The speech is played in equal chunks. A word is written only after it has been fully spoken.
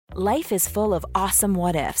Life is full of awesome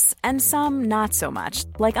what-ifs, and some not so much,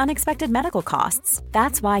 like unexpected medical costs.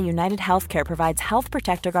 That's why United Healthcare provides Health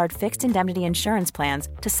Protector Guard fixed indemnity insurance plans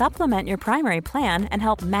to supplement your primary plan and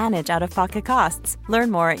help manage out-of-pocket costs.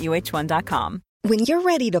 Learn more at uh1.com. When you're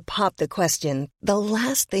ready to pop the question, the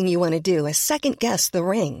last thing you want to do is second-guess the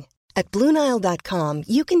ring. At BlueNile.com,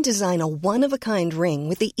 you can design a one-of-a-kind ring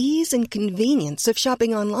with the ease and convenience of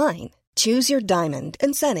shopping online. Choose your diamond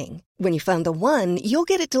and setting. When you find the one, you'll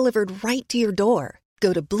get it delivered right to your door.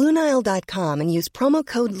 Go to BlueNile.com and use promo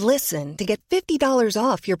code LISTEN to get $50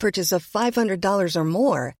 off your purchase of $500 or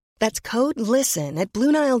more. That's code LISTEN at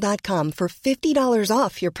BlueNile.com for $50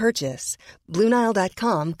 off your purchase.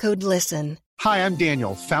 BlueNile.com, code LISTEN. Hi, I'm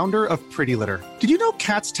Daniel, founder of Pretty Litter. Did you know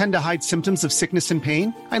cats tend to hide symptoms of sickness and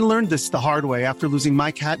pain? I learned this the hard way after losing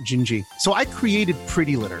my cat, Gingy. So I created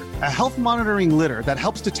Pretty Litter, a health monitoring litter that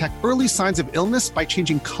helps detect early signs of illness by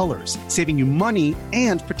changing colors, saving you money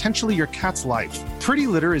and potentially your cat's life. Pretty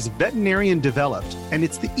Litter is veterinarian developed, and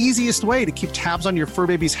it's the easiest way to keep tabs on your fur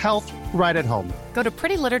baby's health right at home. Go to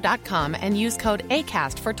prettylitter.com and use code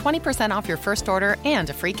ACAST for 20% off your first order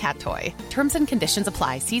and a free cat toy. Terms and conditions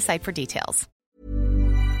apply. See site for details.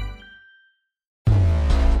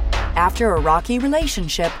 After a rocky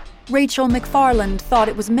relationship, Rachel McFarland thought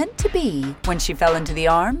it was meant to be when she fell into the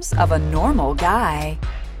arms of a normal guy.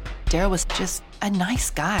 Daryl was just a nice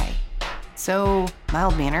guy. So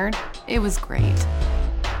mild-mannered. It was great.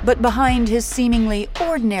 But behind his seemingly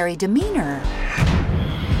ordinary demeanor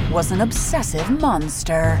was an obsessive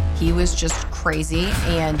monster. He was just crazy,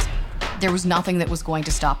 and there was nothing that was going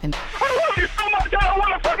to stop him. I love you so much, I don't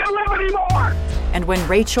want to fucking live anymore! And when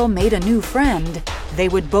Rachel made a new friend, they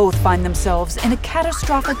would both find themselves in a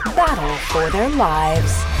catastrophic battle for their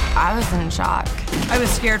lives. I was in shock. I was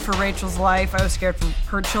scared for Rachel's life. I was scared for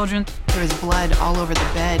her children. There was blood all over the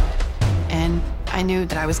bed, and I knew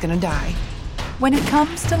that I was gonna die. When it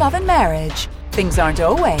comes to love and marriage, things aren't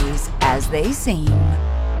always as they seem.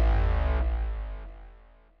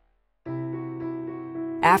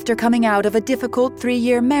 After coming out of a difficult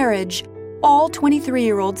 3-year marriage, all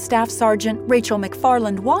 23-year-old Staff Sergeant Rachel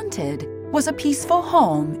McFarland wanted was a peaceful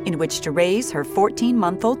home in which to raise her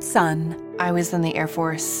 14-month-old son. I was in the Air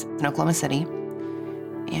Force in Oklahoma City,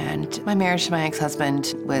 and my marriage to my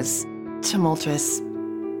ex-husband was tumultuous,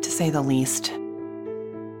 to say the least.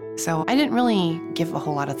 So I didn't really give a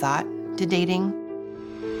whole lot of thought to dating.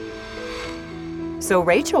 So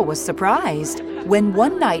Rachel was surprised when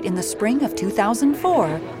one night in the spring of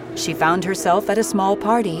 2004, she found herself at a small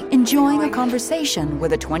party enjoying a conversation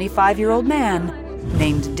with a 25-year-old man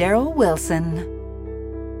named Daryl Wilson.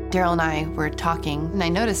 Daryl and I were talking, and I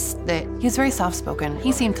noticed that he was very soft-spoken.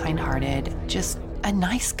 He seemed kind-hearted, just a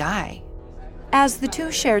nice guy. As the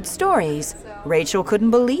two shared stories, Rachel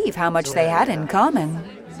couldn't believe how much they had in common.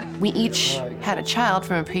 We each had a child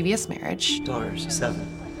from a previous marriage. Daughters,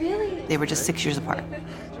 7. Really? They were just 6 years apart.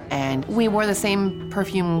 And we wore the same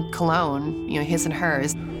perfume cologne, his and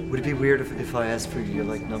hers. Would it be weird if I asked for your,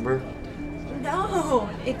 number? No,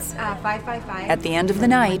 it's 555. At the end of the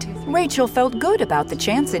night, Rachel felt good about the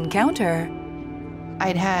chance encounter.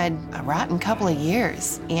 I'd had a rotten couple of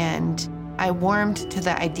years, and I warmed to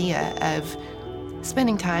the idea of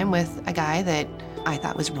spending time with a guy that I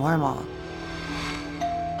thought was normal.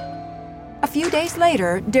 A few days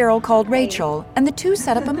later, Daryl called Rachel, and the two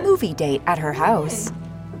set up a movie date at her house.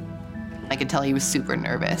 I could tell he was super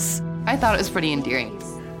nervous. I thought it was pretty endearing.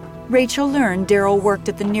 Rachel learned Daryl worked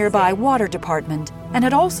at the nearby water department and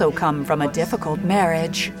had also come from a difficult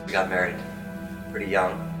marriage. We got married pretty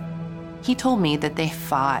young. He told me that they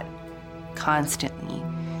fought constantly,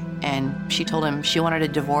 and she told him she wanted a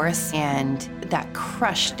divorce, and that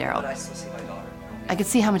crushed Daryl. I could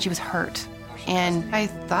see how much he was hurt, and I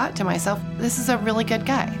thought to myself, this is a really good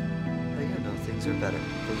guy. No, things are better.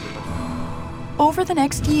 Over the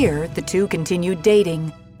next year, the two continued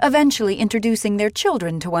dating, eventually introducing their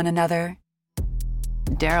children to one another.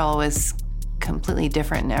 Daryl was completely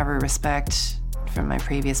different in every respect from my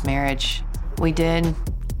previous marriage. We did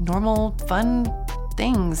normal, fun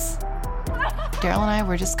things. Daryl and I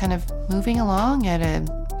were just kind of moving along at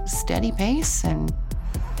a steady pace, and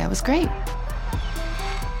that was great.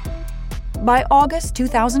 By August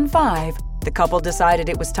 2005, the couple decided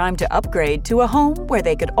it was time to upgrade to a home where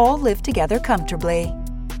they could all live together comfortably.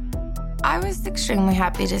 I was extremely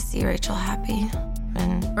happy to see Rachel happy.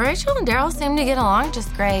 And Rachel and Daryl seemed to get along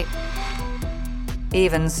just great.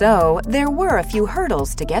 Even so, there were a few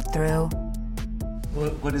hurdles to get through.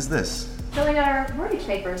 What is this? Filling out our mortgage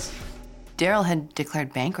papers. Daryl had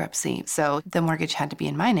declared bankruptcy, so the mortgage had to be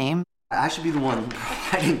in my name. I should be the one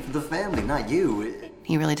providing for the family, not you.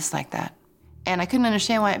 He really disliked that. And I couldn't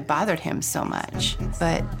understand why it bothered him so much.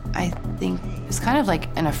 But I think it was kind of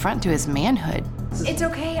like an affront to his manhood. It's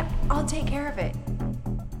okay, I'll take care of it.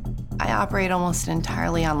 I operate almost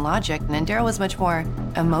entirely on logic, and Daryl was much more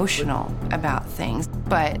emotional about things.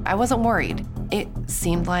 But I wasn't worried. It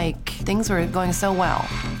seemed like things were going so well.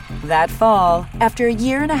 That fall, after a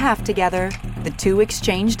year and a half together, the two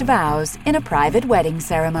exchanged vows in a private wedding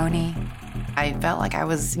ceremony. I felt like I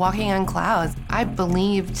was walking on clouds. I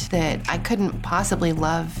believed that I couldn't possibly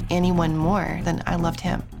love anyone more than I loved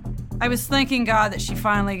him. I was thanking God that she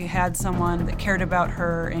finally had someone that cared about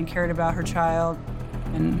her and cared about her child,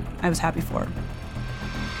 and I was happy for her.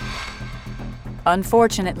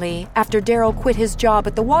 Unfortunately, after Daryl quit his job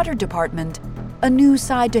at the water department, a new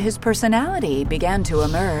side to his personality began to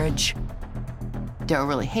emerge. Daryl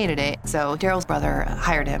really hated it, so Daryl's brother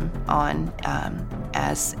hired him on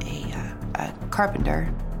as a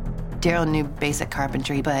carpenter. Daryl knew basic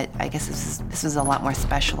carpentry, but I guess this was a lot more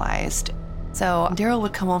specialized. So Daryl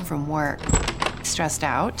would come home from work, stressed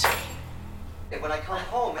out. When I come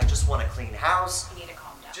home, I just want a clean house. You need to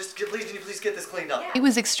calm down. Can you please get this cleaned up? It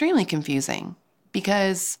was extremely confusing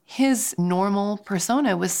because his normal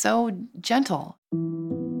persona was so gentle.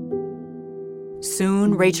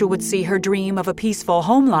 Soon, Rachel would see her dream of a peaceful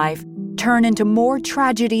home life turn into more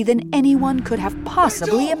tragedy than anyone could have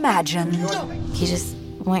possibly imagined. He just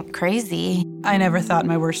went crazy. I never thought in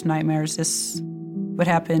my worst nightmares this would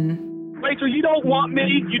happen. Rachel, you don't want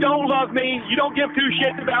me, you don't love me, you don't give two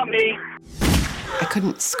shits about me. I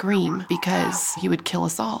couldn't scream because he would kill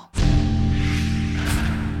us all.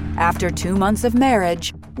 After 2 months of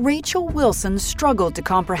marriage, Rachel Wilson struggled to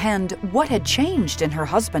comprehend what had changed in her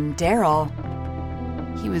husband, Daryl.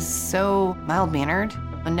 He was so mild-mannered,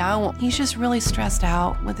 and now he's just really stressed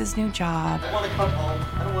out with his new job. I want to come home.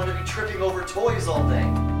 I don't want to be tripping over toys all day.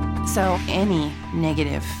 So any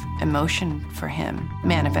negative emotion for him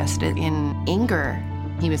manifested in anger.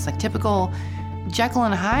 He was like typical Jekyll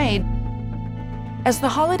and Hyde. As the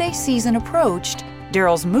holiday season approached,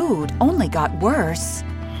 Daryl's mood only got worse.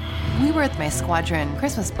 We were at my squadron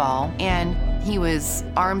Christmas ball, and he was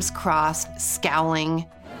arms crossed, scowling.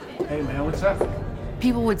 Hey, man, what's up?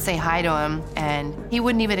 People would say hi to him, and he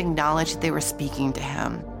wouldn't even acknowledge that they were speaking to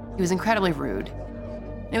him. He was incredibly rude.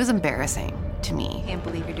 It was embarrassing to me. Can't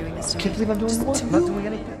believe you're doing this to me. Can't believe I'm doing what? I'm not doing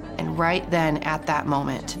anything. And right then, at that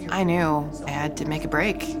moment, I knew I had to make a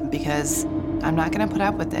break because I'm not going to put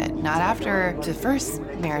up with it. Not after the first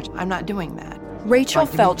marriage. I'm not doing that. Rachel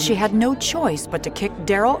felt she had no choice but to kick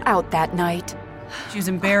Daryl out that night. She was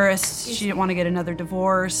embarrassed. She didn't want to get another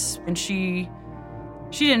divorce, and she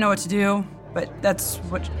didn't know what to do, but that's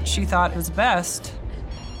what she thought was best.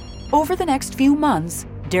 Over the next few months,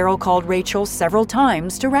 Daryl called Rachel several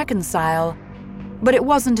times to reconcile. But it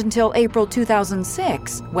wasn't until April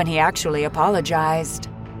 2006 when he actually apologized.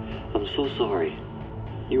 I'm so sorry.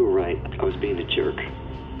 You were right. I was being a jerk.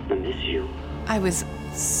 I miss you. I was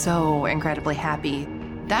so incredibly happy.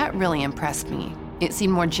 That really impressed me. It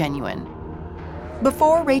seemed more genuine.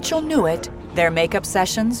 Before Rachel knew it, their makeup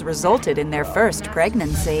sessions resulted in their first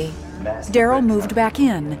pregnancy. Daryl moved back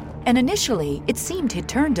in, and initially it seemed he'd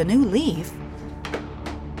turned a new leaf.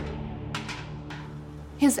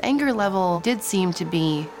 His anger level did seem to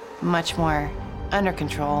be much more under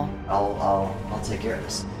control. I'll take care of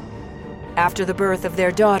this. After the birth of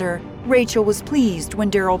their daughter, Rachel was pleased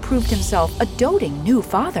when Daryl proved himself a doting new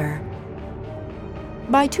father.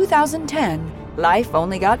 By 2010, life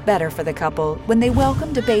only got better for the couple when they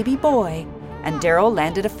welcomed a baby boy, and Daryl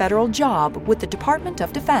landed a federal job with the Department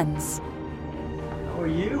of Defense. How are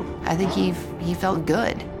you? I think he felt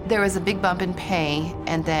good. There was a big bump in pay,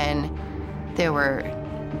 and then there were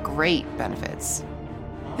great benefits.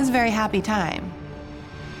 It was a very happy time.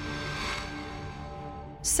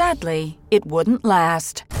 Sadly, it wouldn't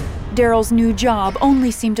last. Daryl's new job only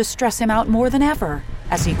seemed to stress him out more than ever,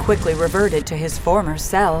 as he quickly reverted to his former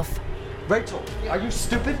self. Rachel, are you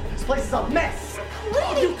stupid? This place is a mess.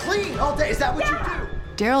 You clean all day. Is that what you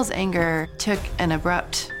do? Daryl's anger took an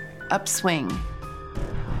abrupt upswing.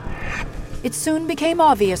 It soon became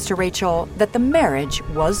obvious to Rachel that the marriage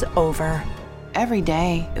was over. Every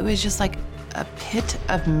day, it was just like a pit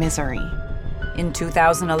of misery. In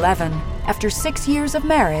 2011, after 6 years of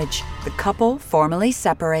marriage, the couple formally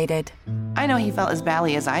separated. I know he felt as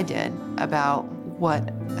badly as I did about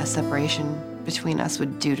what a separation between us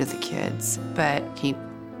would do to the kids, but he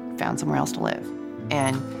found somewhere else to live.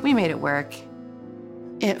 And we made it work.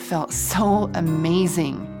 It felt so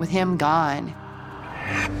amazing with him gone.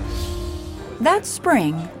 That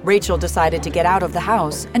spring, Rachel decided to get out of the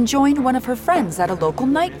house and join one of her friends at a local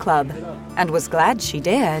nightclub, and was glad she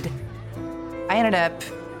did. I ended up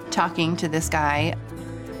talking to this guy.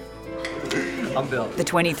 I'm Bill. The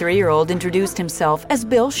 23-year-old introduced himself as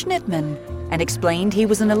Bill Schnittman and explained he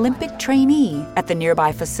was an Olympic trainee at the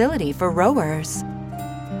nearby facility for rowers.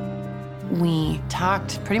 We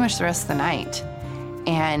talked pretty much the rest of the night,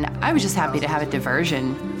 and I was just happy to have a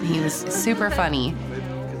diversion. He was super funny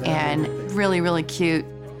and really, really cute.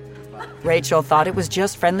 Rachel thought it was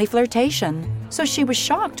just friendly flirtation, so she was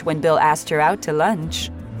shocked when Bill asked her out to lunch.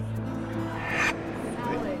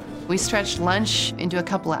 We stretched lunch into a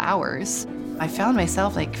couple of hours. I found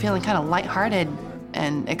myself feeling kind of lighthearted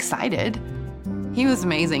and excited. He was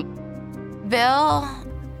amazing. Bill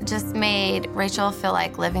just made Rachel feel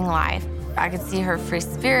like living life. I could see her free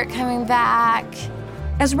spirit coming back.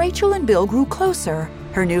 As Rachel and Bill grew closer,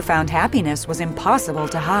 her newfound happiness was impossible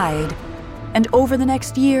to hide. And over the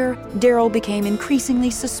next year, Daryl became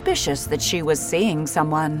increasingly suspicious that she was seeing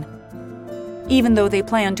someone. Even though they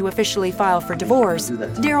planned to officially file for divorce,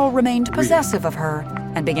 Daryl remained possessive of her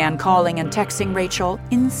and began calling and texting Rachel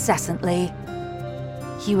incessantly.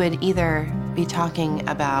 He would either be talking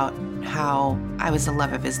about how I was the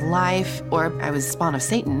love of his life or I was spawn of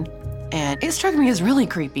Satan, and it struck me as really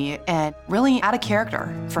creepy and really out of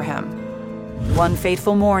character for him. One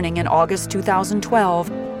fateful morning in August 2012,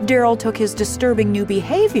 Daryl took his disturbing new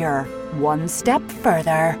behavior one step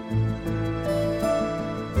further.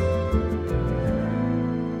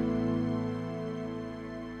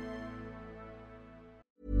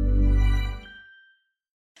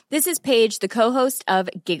 This is Paige, the co-host of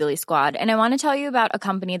Giggly Squad, and I want to tell you about a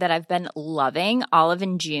company that I've been loving, Olive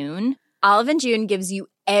 & June. Olive & June gives you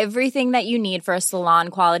everything that you need for a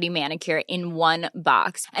salon-quality manicure in one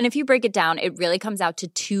box. And if you break it down, it really comes out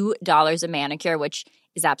to $2 a manicure, which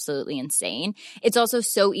is absolutely insane. It's also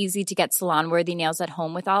so easy to get salon-worthy nails at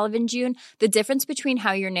home with Olive & June. The difference between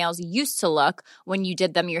how your nails used to look when you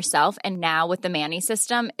did them yourself and now with the Mani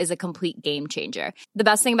system is a complete game changer. The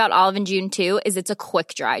best thing about Olive & June, too, is it's a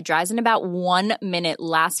quick dry. Dries in about 1 minute,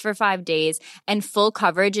 lasts for 5 days, and full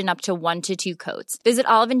coverage in up to 1 to 2 coats. Visit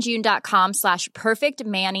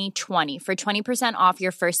oliveandjune.com/perfectmani20 for 20% off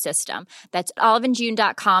your first system. That's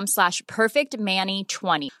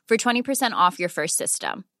oliveandjune.com/perfectmani20 for 20% off your first system.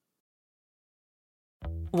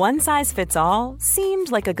 One size fits all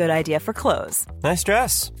seemed like a good idea for clothes. Nice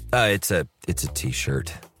dress. It's a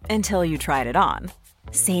t-shirt. Until you tried it on.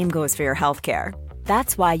 Same goes for your healthcare.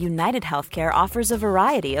 That's why United Healthcare offers a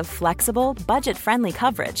variety of flexible, budget-friendly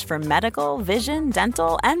coverage for medical, vision,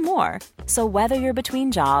 dental, and more. So whether you're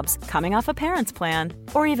between jobs, coming off a parent's plan,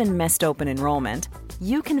 or even missed open enrollment,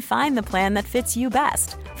 you can find the plan that fits you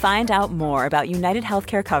best. Find out more about United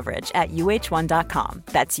Healthcare coverage at uh1.com.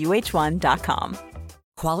 That's uh1.com.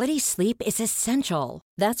 Quality sleep is essential.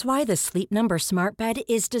 That's why the Sleep Number Smart Bed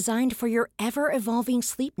is designed for your ever-evolving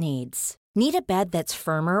sleep needs. Need a bed that's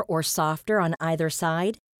firmer or softer on either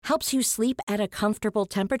side? Helps you sleep at a comfortable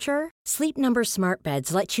temperature? Sleep Number Smart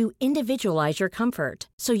Beds let you individualize your comfort,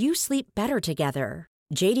 so you sleep better together.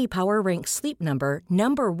 J.D. Power ranks Sleep Number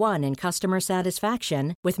 #1 in customer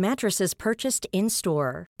satisfaction with mattresses purchased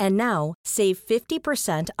in-store. And now, save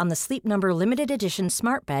 50% on the Sleep Number Limited Edition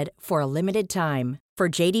Smart Bed for a limited time. For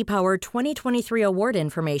J.D. Power 2023 award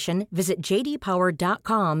information, visit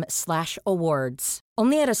jdpower.com/awards.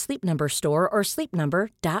 Only at a Sleep Number store or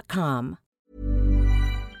sleepnumber.com.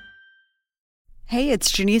 Hey,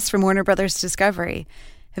 it's Janice from Warner Brothers Discovery.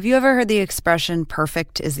 Have you ever heard the expression,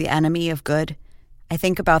 perfect is the enemy of good? I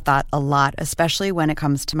think about that a lot, especially when it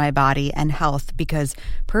comes to my body and health, because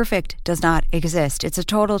perfect does not exist. It's a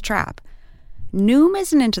total trap. Noom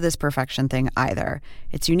isn't into this perfection thing either.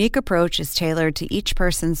 Its unique approach is tailored to each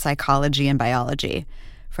person's psychology and biology.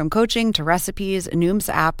 From coaching to recipes, Noom's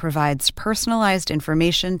app provides personalized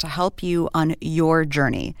information to help you on your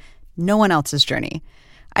journey, no one else's journey.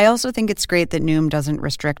 I also think it's great that Noom doesn't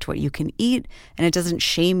restrict what you can eat, and it doesn't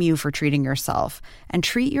shame you for treating yourself. And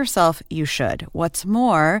treat yourself you should. What's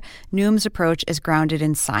more, Noom's approach is grounded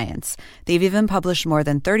in science. They've even published more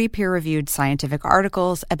than 30 peer-reviewed scientific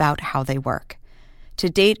articles about how they work. To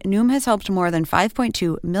date, Noom has helped more than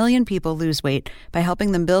 5.2 million people lose weight by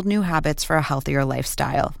helping them build new habits for a healthier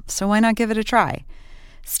lifestyle. So why not give it a try?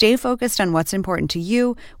 Stay focused on what's important to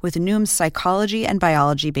you with Noom's psychology and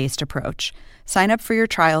biology-based approach. Sign up for your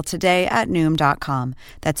trial today at Noom.com.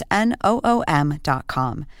 That's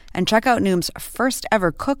Noom.com. And check out Noom's first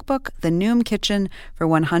ever cookbook, The Noom Kitchen, for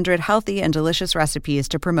 100 healthy and delicious recipes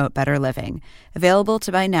to promote better living. Available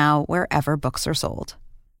to buy now wherever books are sold.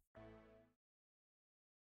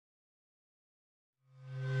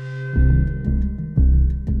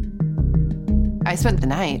 I spent the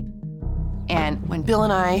night. And when Bill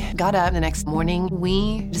and I got up the next morning,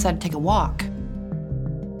 we decided to take a walk.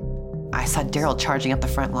 I saw Daryl charging up the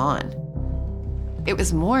front lawn. It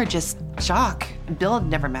was more just shock. Bill had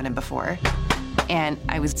never met him before, and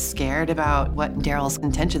I was scared about what Daryl's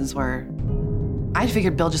intentions were. I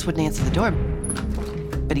figured Bill just wouldn't answer the door,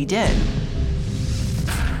 but he did.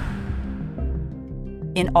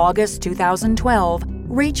 In August 2012,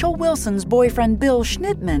 Rachel Wilson's boyfriend Bill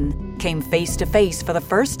Schnittman came face to face for the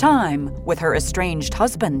first time with her estranged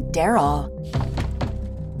husband, Daryl.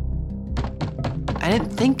 I didn't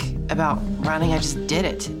think about running, I just did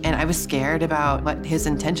it. And I was scared about what his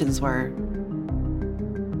intentions were.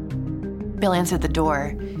 Bill answered the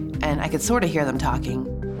door, and I could sort of hear them talking.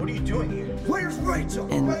 What are you doing here? Where's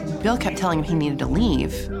Rachel? And Bill kept telling him he needed to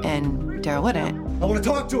leave, and Daryl wouldn't. I want to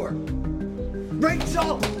talk to her.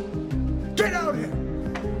 Rachel! Get out here!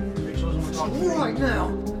 Rachel doesn't want to talk to me right now.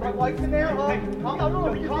 My wife in there, huh?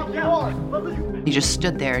 No, you think you are. He just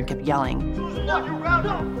stood there and kept yelling.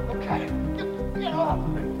 Okay. Get off of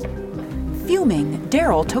me. Fuming,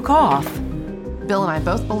 Daryl took off. Bill and I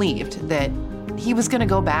both believed that he was going to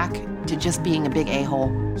go back to just being a big a-hole.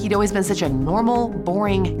 He'd always been such a normal,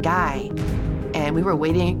 boring guy, and we were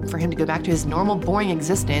waiting for him to go back to his normal, boring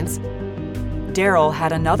existence. Daryl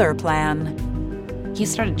had another plan. He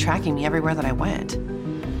started tracking me everywhere that I went.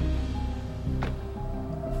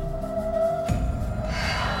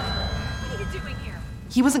 What are you doing here?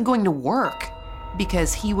 He wasn't going to work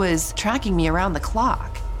because he was tracking me around the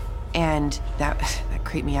clock, and that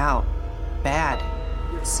creeped me out bad.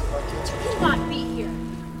 You cannot be here.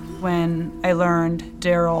 When I learned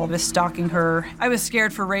Daryl was stalking her, I was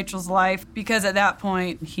scared for Rachel's life because at that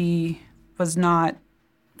point he was not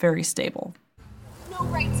very stable. No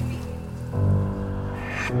right to be here.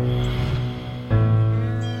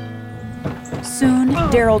 Soon,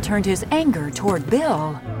 Daryl turned his anger toward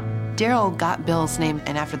Bill. Daryl got Bill's name,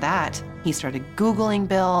 and after that, he started Googling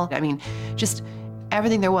Bill. I mean, just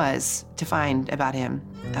everything there was to find about him.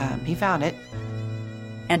 He found it.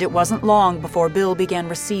 And it wasn't long before Bill began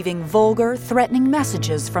receiving vulgar, threatening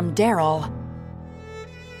messages from Daryl.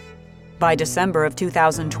 By December of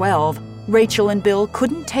 2012, Rachel and Bill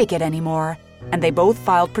couldn't take it anymore, and they both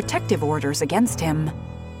filed protective orders against him.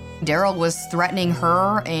 Daryl was threatening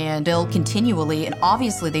her and Bill continually, and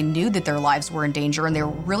obviously they knew that their lives were in danger, and they were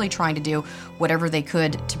really trying to do whatever they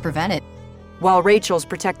could to prevent it. While Rachel's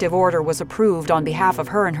protective order was approved on behalf of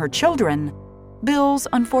her and her children, Bill's,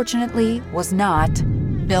 unfortunately, was not.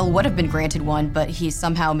 Bill would have been granted one, but he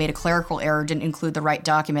somehow made a clerical error, didn't include the right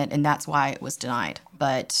document, and that's why it was denied.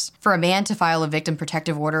 But for a man to file a victim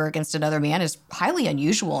protective order against another man is highly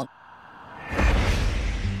unusual.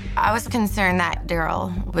 I was concerned that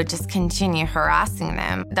Daryl would just continue harassing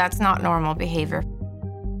them. That's not normal behavior.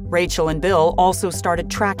 Rachel and Bill also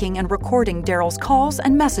started tracking and recording Daryl's calls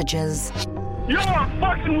and messages. You're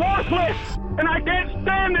fucking worthless, and I can't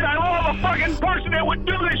stand it. I love a fucking person that would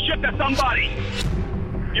do this shit to somebody.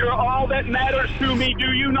 You're all that matters to me.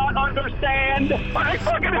 Do you not understand? I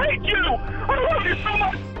fucking hate you. I love you so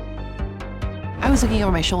much. I was looking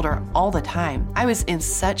over my shoulder all the time. I was in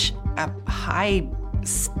such a high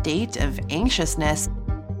state of anxiousness.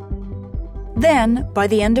 Then, by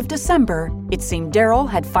the end of December, it seemed Daryl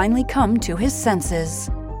had finally come to his senses.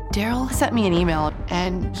 Daryl sent me an email,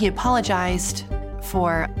 and he apologized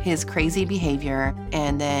for his crazy behavior,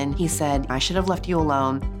 and then he said, I should have left you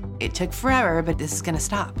alone. It took forever, but this is gonna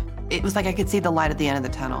stop. It was like I could see the light at the end of the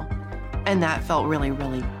tunnel, and that felt really,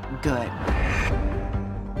 really good.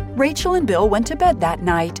 Rachel and Bill went to bed that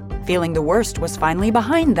night, feeling the worst was finally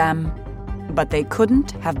behind them. But they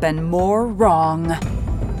couldn't have been more wrong.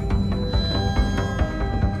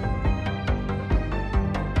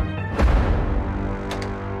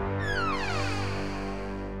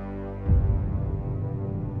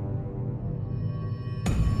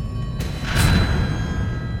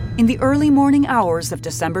 In the early morning hours of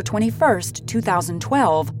December 21st,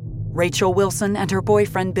 2012, Rachel Wilson and her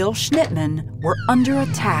boyfriend Bill Schnittman were under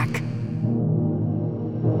attack.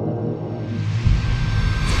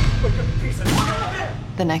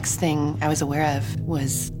 The next thing I was aware of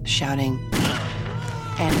was shouting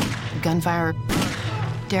and gunfire.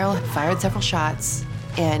 Daryl fired several shots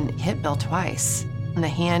and hit Bill twice, in the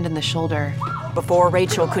hand and the shoulder. Before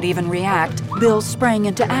Rachel could even react, Bill sprang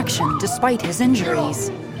into action despite his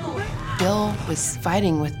injuries. Bill was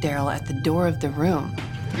fighting with Daryl at the door of the room.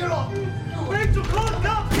 Get off! Rachel, calm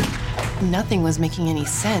down! Nothing was making any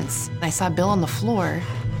sense. I saw Bill on the floor,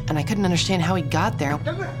 and I couldn't understand how he got there.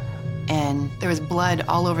 And there was blood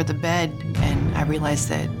all over the bed, and I realized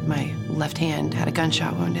that my left hand had a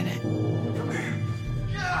gunshot wound in it.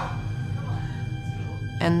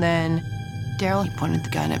 And then Daryl pointed the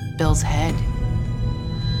gun at Bill's head.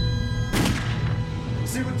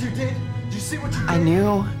 See see what you did? Do you see what you did? I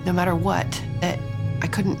knew no matter what that I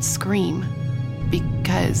couldn't scream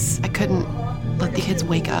because I couldn't let the kids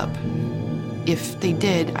wake up. If they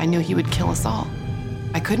did, I knew he would kill us all.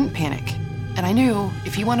 I couldn't panic. And I knew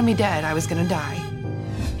if he wanted me dead, I was gonna die.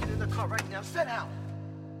 Get in the car right now. Sit down.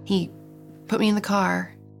 He put me in the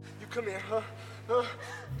car, You come here, huh?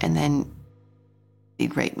 and then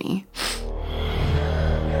he'd rape me.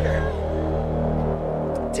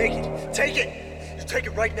 Take it. Take it. You take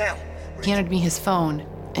it right now. He handed me his phone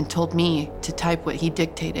and told me to type what he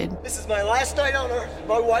dictated. This is my last night on Earth.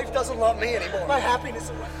 My wife doesn't love me anymore. My happiness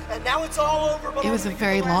away. And now it's all over. But It was a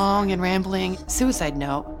very long and rambling suicide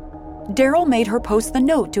note. Daryl made her post the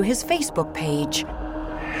note to his Facebook page.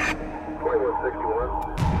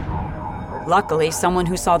 2161. Luckily, someone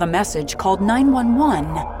who saw the message called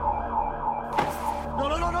 911.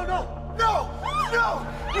 No!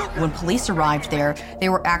 When police arrived there, they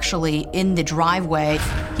were actually in the driveway.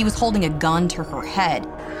 He was holding a gun to her head.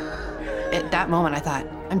 At that moment, I thought,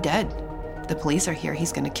 I'm dead. The police are here.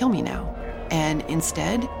 He's going to kill me now. And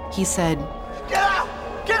instead, he said, Get out!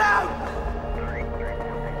 Get out!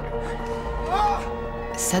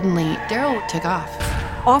 Suddenly, Daryl took off.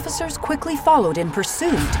 Officers quickly followed in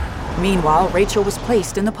pursuit. Meanwhile, Rachel was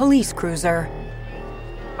placed in the police cruiser.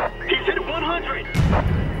 He's hit 100.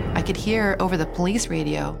 I could hear over the police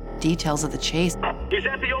radio details of the chase. He's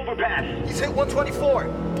at the overpass. He's hit 124.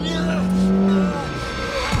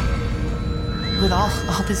 With all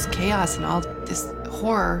this chaos and all this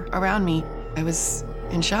horror around me, I was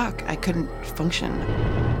in shock. I couldn't function.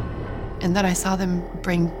 And then I saw them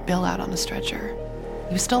bring Bill out on a stretcher.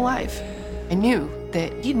 He was still alive. I knew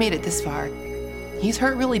that he'd made it this far. He's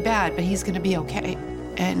hurt really bad, but he's gonna be okay.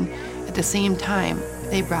 And at the same time,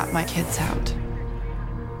 they brought my kids out.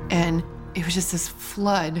 And it was just this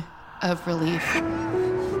flood of relief.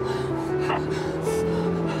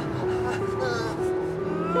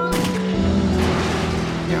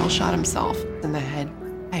 Daryl shot himself in the head.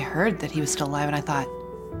 I heard that he was still alive, and I thought,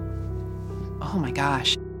 oh my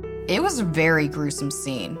gosh. It was a very gruesome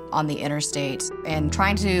scene on the interstate, and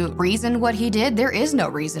trying to reason what he did, there is no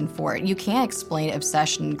reason for it. You can't explain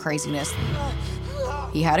obsession and craziness.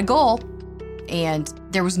 He had a goal, and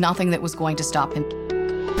there was nothing that was going to stop him.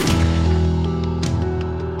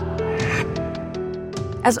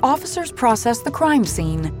 As officers processed the crime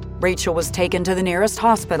scene, Rachel was taken to the nearest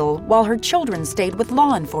hospital while her children stayed with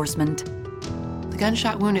law enforcement. The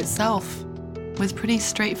gunshot wound itself was pretty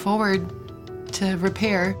straightforward to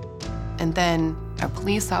repair. And then a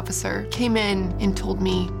police officer came in and told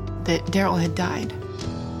me that Daryl had died.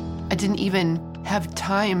 I didn't even have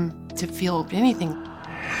time to feel anything.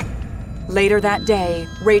 Later that day,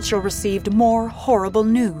 Rachel received more horrible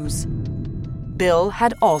news. Bill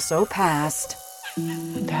had also passed.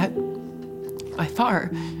 That, by far,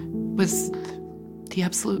 was the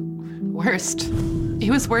absolute worst. It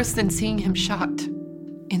was worse than seeing him shot.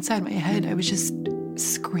 Inside my head, I was just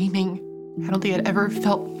screaming. I don't think I'd ever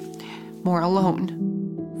felt more alone.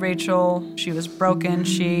 Rachel, she was broken.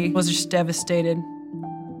 She was just devastated.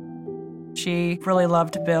 She really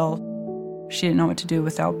loved Bill. She didn't know what to do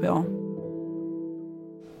without Bill.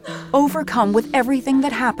 Overcome with everything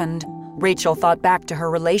that happened, Rachel thought back to her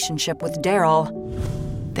relationship with Daryl.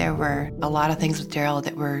 There were a lot of things with Daryl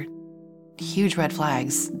that were huge red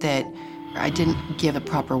flags that I didn't give a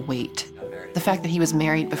proper weight. The fact that he was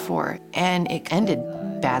married before, and it ended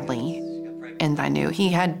badly. And I knew he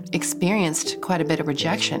had experienced quite a bit of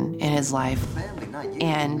rejection in his life.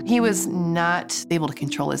 And he was not able to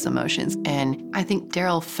control his emotions. And I think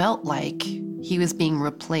Daryl felt like he was being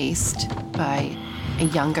replaced by a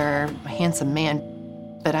younger, handsome man.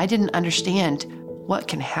 But I didn't understand what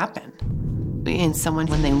can happen in someone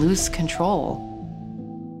when they lose control.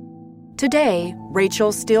 Today,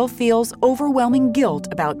 Rachel still feels overwhelming guilt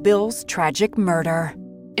about Bill's tragic murder.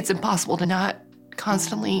 It's impossible to not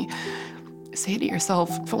constantly say to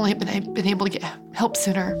yourself, if only I'd been able to get help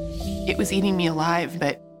sooner. It was eating me alive,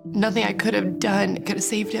 but nothing I could have done could have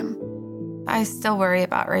saved him. I still worry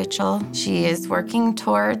about Rachel. She is working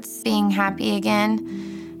towards being happy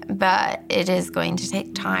again, but it is going to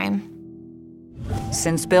take time.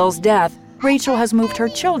 Since Bill's death, Rachel has moved her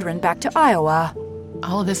children back to Iowa.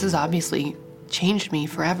 All of this has obviously changed me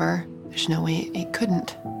forever. There's no way it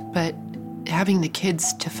couldn't. But having the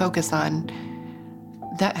kids to focus on,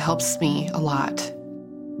 that helps me a lot.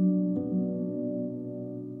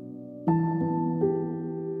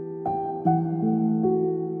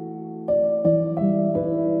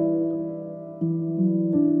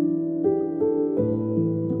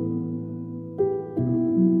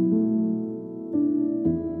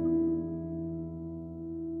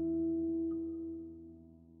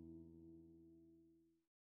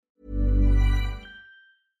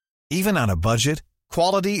 Even on a budget,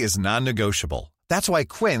 quality is non-negotiable. That's why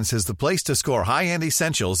Quince is the place to score high-end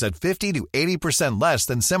essentials at 50 to 80% less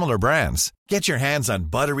than similar brands. Get your hands on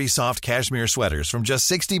buttery soft cashmere sweaters from just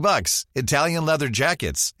 $60, Italian leather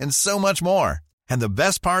jackets, and so much more. And the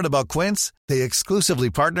best part about Quince, they exclusively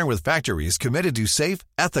partner with factories committed to safe,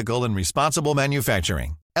 ethical, and responsible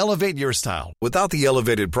manufacturing. Elevate your style without the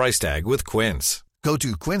elevated price tag with Quince. Go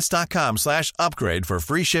to quince.com/upgrade for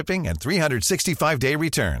free shipping and 365-day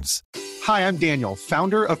returns. Hi, I'm Daniel,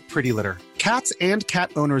 founder of Pretty Litter. Cats and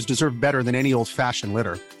cat owners deserve better than any old-fashioned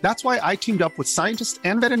litter. That's why I teamed up with scientists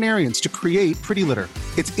and veterinarians to create Pretty Litter.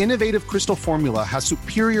 Its innovative crystal formula has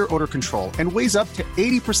superior odor control and weighs up to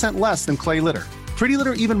 80% less than clay litter. Pretty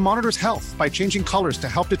Litter even monitors health by changing colors to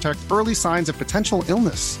help detect early signs of potential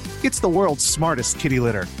illness. It's the world's smartest kitty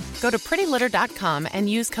litter. Go to prettylitter.com and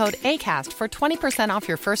use code ACAST for 20% off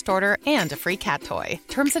your first order and a free cat toy.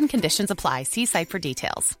 Terms and conditions apply. See site for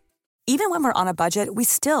details. Even when we're on a budget, we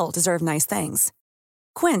still deserve nice things.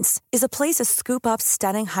 Quince is a place to scoop up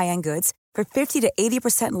stunning high-end goods for 50 to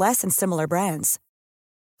 80% less than similar brands.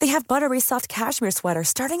 They have buttery soft cashmere sweaters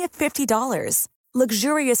starting at $50,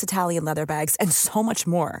 luxurious Italian leather bags, and so much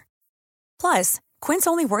more. Plus, Quince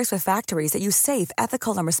only works with factories that use safe,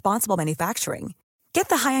 ethical, and responsible manufacturing. Get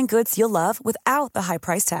the high-end goods you'll love without the high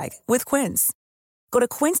price tag with Quince. Go to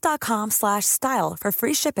quince.com/style for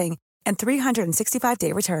free shipping and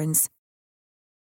 365-day returns.